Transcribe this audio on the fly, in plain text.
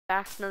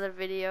back with another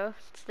video.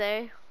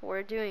 Today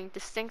we're doing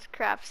Distinct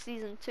Craft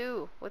Season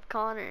 2 with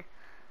Connor.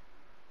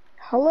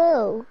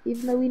 Hello,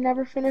 even though we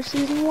never finished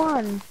Season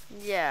 1.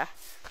 Yeah.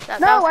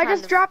 No, I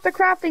just dropped the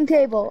crafting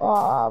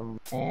table.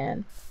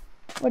 Man.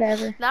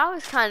 Whatever. That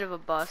was kind of a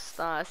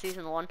bust,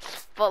 Season 1.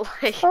 But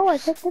like... Oh, I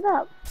picked it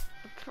up.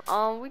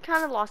 We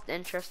kind of lost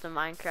interest in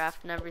Minecraft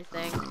and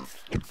everything.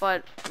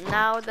 But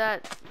now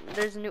that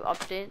there's a new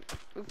update,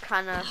 we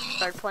kind of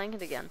started playing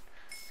it again.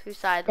 So we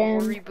decided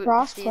we'll reboot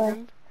the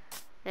season.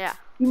 Yeah.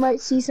 You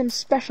might see some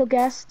special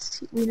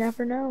guests. We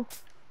never know.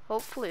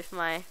 Hopefully, if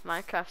my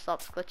Minecraft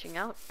stops glitching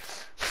out.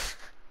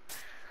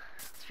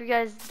 If you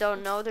guys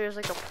don't know, there's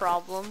like a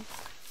problem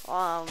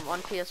on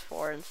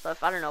PS4 and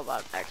stuff. I don't know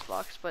about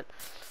Xbox, but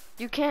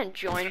you can't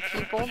join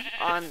people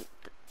on.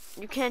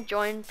 You can't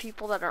join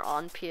people that are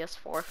on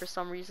PS4 for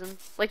some reason.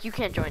 Like you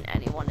can't join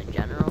anyone in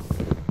general.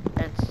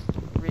 And it's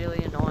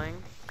really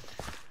annoying.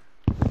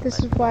 This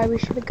is why we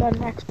should have got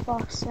an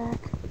Xbox, Zach.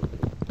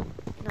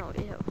 No,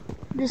 ew.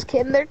 Just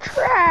kidding, they're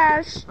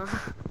trash.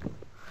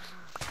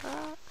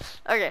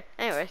 Okay,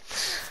 anyway.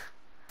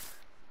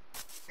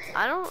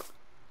 I don't...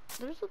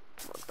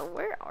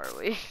 Where are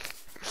we?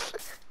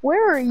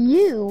 Where are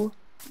you?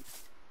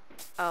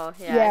 Oh,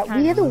 yeah. Yeah,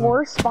 we had the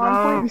worst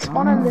spawn point. We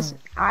spawned on this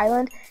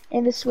island,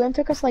 and the swim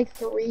took us like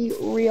 3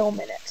 real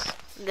minutes.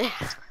 Yeah.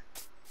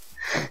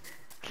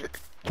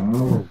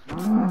 Oh,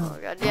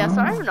 God. Yeah,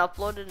 so I haven't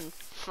uploaded in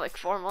like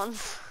 4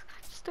 months.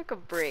 Just took a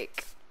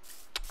break.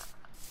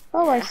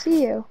 Oh, yeah. I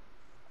see you.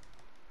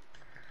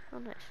 Oh,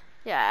 nice.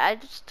 Yeah, I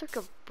just took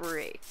a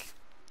break.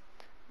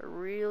 A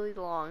really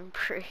long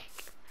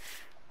break.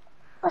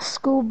 A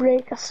school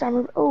break, a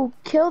summer... Oh,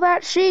 kill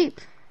that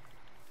sheep!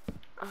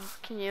 Oh,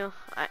 can you?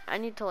 I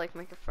need to like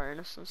make a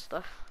furnace and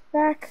stuff.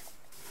 Zach,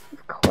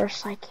 of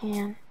course I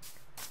can.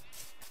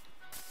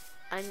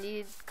 I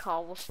need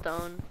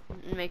cobblestone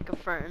and make a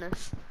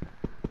furnace.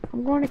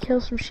 I'm going to kill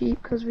some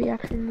sheep because we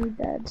actually need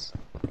beds.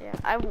 Yeah,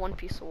 I have 1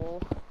 piece of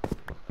wool.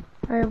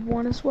 I have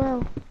 1 as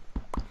well.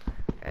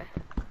 Okay,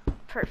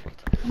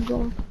 perfect. I'm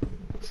going.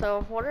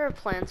 So, what are our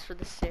plans for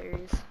this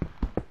series?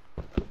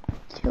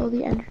 Kill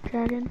the ender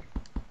dragon.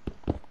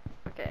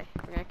 Okay,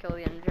 we're gonna kill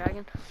the ender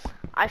dragon.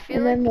 I feel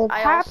and like then we'll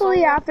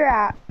happily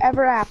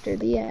ever after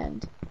the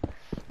end.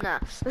 Nah,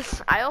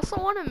 I also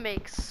want to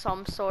make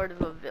some sort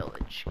of a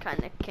village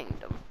kind of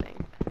kingdom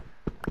thing.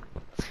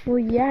 Well,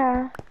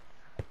 yeah.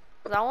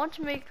 Cause I want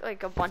to make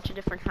like a bunch of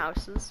different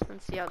houses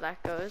and see how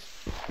that goes.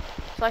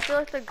 So I feel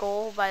like the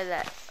goal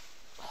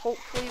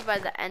hopefully by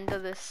the end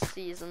of this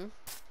season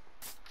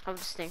of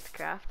Distinct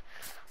Craft,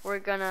 we're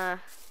gonna.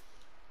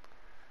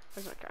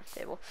 Where's my craft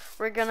table?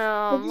 We're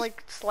gonna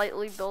like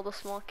slightly build a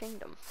small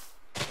kingdom.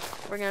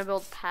 We're gonna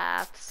build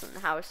paths and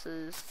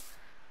houses,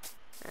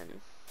 and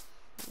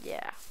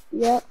yeah.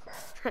 Yep.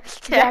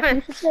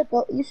 Jack,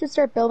 you should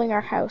start building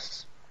our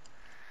house.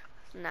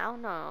 Now,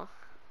 no.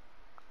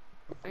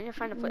 I need to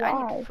find a place. Why?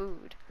 I need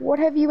food. What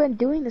have you been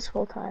doing this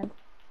whole time?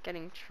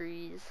 Getting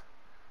trees.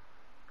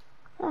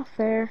 Oh,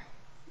 fair.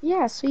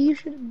 Yeah, so you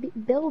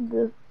should build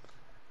the...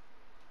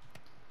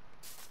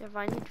 Yeah, but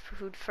I need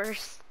food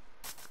first.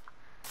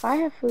 I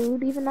have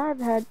food. Even I've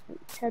had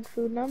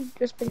food, and I've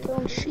just been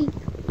killing sheep.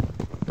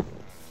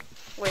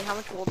 Wait, how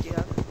much wool do you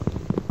have?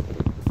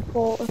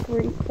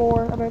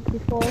 4. About to be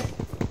 4.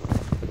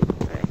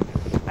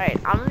 Alright,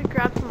 I'm gonna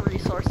grab some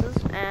resources,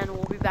 and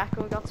we'll be back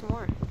when we got some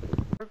more.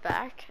 We're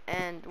back,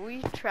 and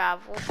we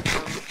traveled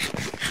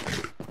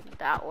from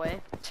that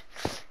way,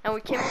 and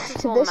we came up to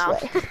this little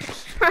mountain.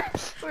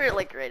 We were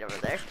like right over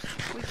there.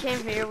 We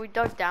came here, we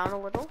dug down a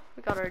little,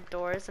 we got our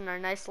doors and our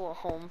nice little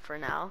home for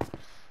now,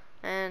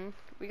 and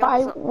we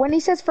got when he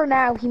says for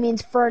now, he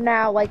means for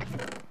now, like,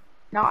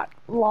 not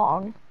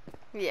long.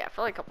 Yeah,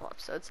 for like a couple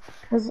episodes.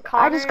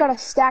 I just got a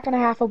stack and a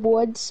half of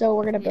wood, so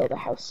we're gonna build a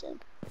house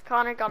soon.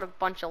 Connor got a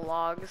bunch of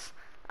logs.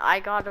 I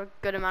got a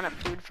good amount of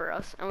food for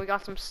us, and we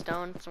got some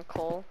stone, some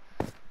coal.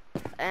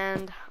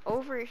 And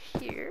over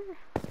here,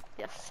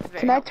 yes.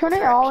 Can I turn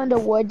it all into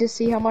wood to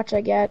see how much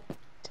I get?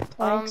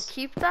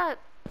 Keep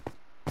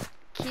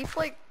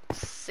like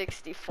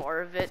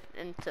 64 of it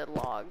into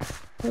logs.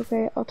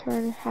 Okay, I'll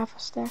turn half a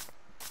stack.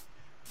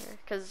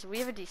 Because we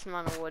have a decent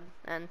amount of wood,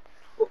 and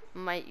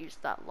might use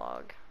that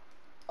log.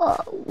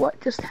 What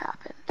just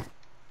happened?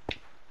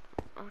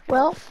 Okay.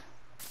 Well,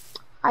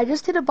 I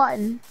just hit a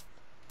button,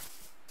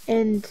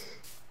 and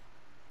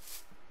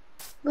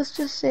let's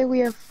just say we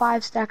have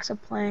 5 stacks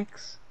of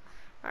planks.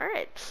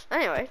 Alright,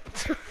 anyway.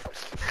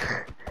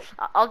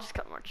 I'll just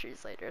cut more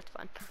trees later, it's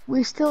fine.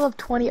 We still have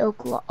 20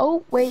 oak logs.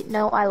 Oh, wait,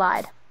 no, I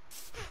lied.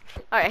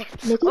 Alright,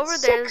 over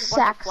there's a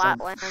bunch of flat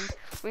land.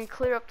 We can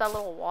clear up that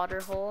little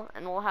water hole,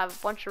 and we'll have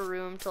a bunch of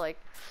room to, like,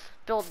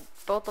 build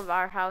both of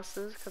our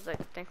houses, because I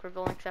think we're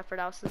building separate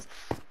houses.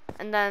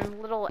 And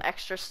then little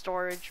extra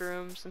storage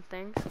rooms and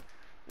things.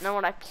 And then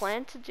what I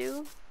plan to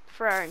do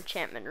for our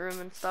enchantment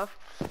room and stuff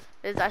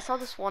is I saw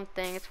this one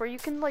thing. It's where you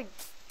can, like,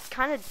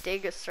 kind of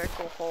dig a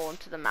circle hole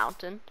into the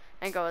mountain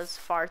and go as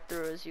far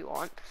through as you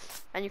want.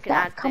 And you can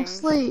add come things.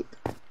 sleep.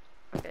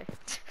 Okay.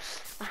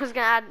 I was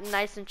gonna add a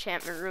nice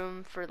enchantment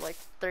room for like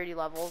 30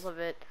 levels of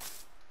it,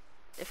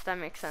 if that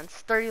makes sense.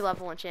 30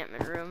 level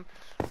enchantment room,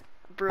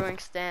 brewing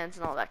stands,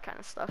 and all that kind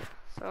of stuff.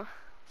 So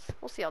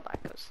we'll see how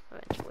that goes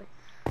eventually.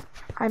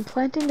 I'm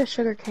planting the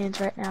sugar canes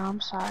right now.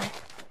 I'm sorry.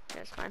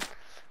 Yeah, it's fine.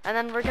 And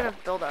then we're gonna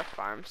build our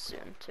farm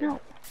soon too.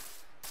 No.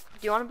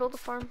 Do you want to build a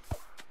farm?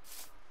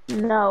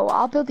 No,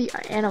 I'll build the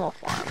animal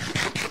farm.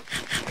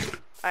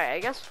 Alright, I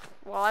guess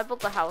while I build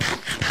the house,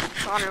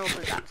 Connor will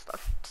do that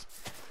stuff.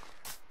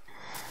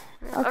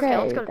 Okay,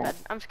 let's go to bed.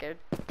 I'm scared.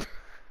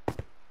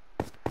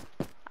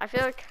 I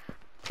feel like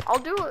I'll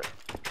do it.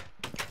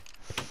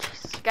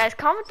 Guys,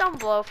 comment down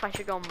below if I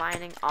should go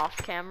mining off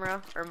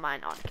camera or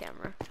mine on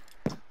camera.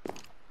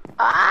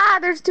 Ah,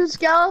 there's 2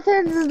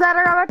 skeletons that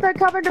are about to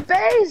come into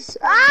base.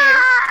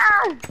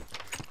 Ah!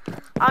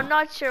 I'm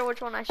not sure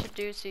which one I should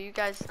do, so you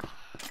guys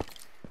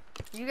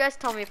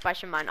tell me if I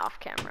should mine off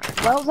camera.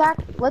 Well, Zach,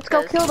 let's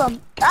go kill them.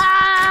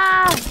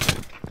 Ah!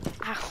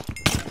 Ow.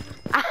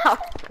 Ow.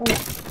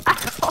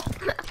 Ow.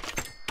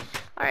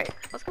 Alright,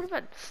 let's go to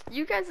bed.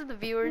 You guys are the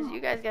viewers.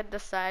 You guys get to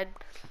decide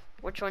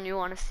which one you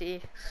want to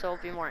see, so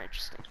it'll be more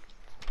interesting.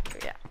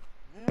 But yeah.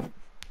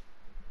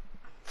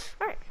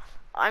 Alright.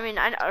 I mean,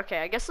 okay,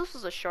 I guess this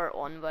was a short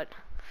one, but...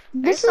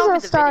 This is a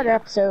start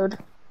episode.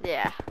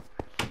 Yeah.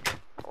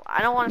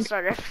 I don't want to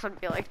start an episode to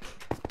be like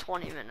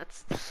 20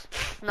 minutes.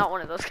 Not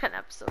one of those kind of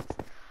episodes.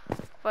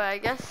 But I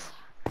guess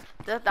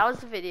that was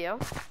the video.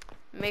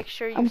 Make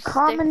sure you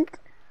comment.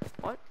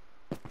 What?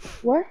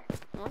 What?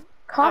 What?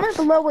 Comment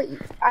below what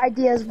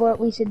ideas what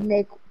we should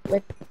make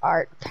with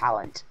our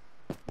talent.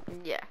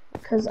 Yeah.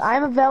 Because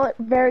I'm a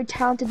very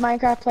talented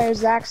Minecraft player.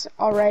 Zach's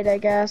alright, I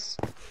guess.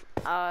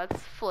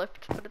 It's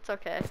flipped, but it's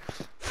okay.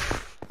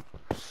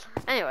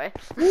 Anyway.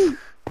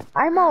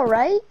 I'm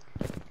alright?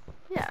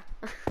 Yeah.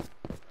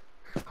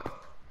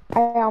 I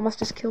almost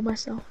just killed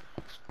myself.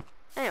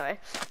 Anyway,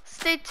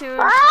 stay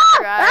tuned.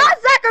 Subscribe.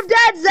 Zach, I'm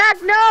dead! Zach,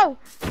 no!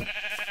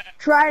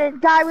 Tried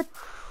it, die with...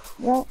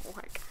 Well,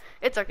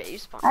 it's okay, you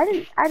spawned.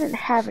 I didn't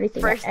have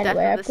anything First anyway.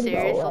 death of the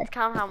series. Let's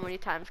count how many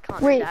times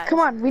Connor Wait, dies. come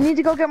on, we need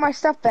to go get my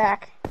stuff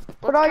back.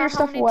 Put all your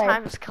stuff away.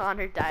 Let's count how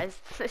many times Connor dies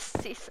this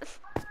season.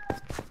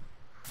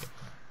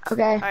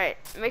 Okay. Alright,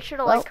 make sure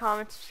to like,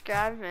 comment,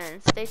 subscribe,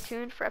 and stay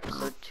tuned for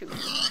episode 2.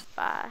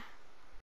 Bye.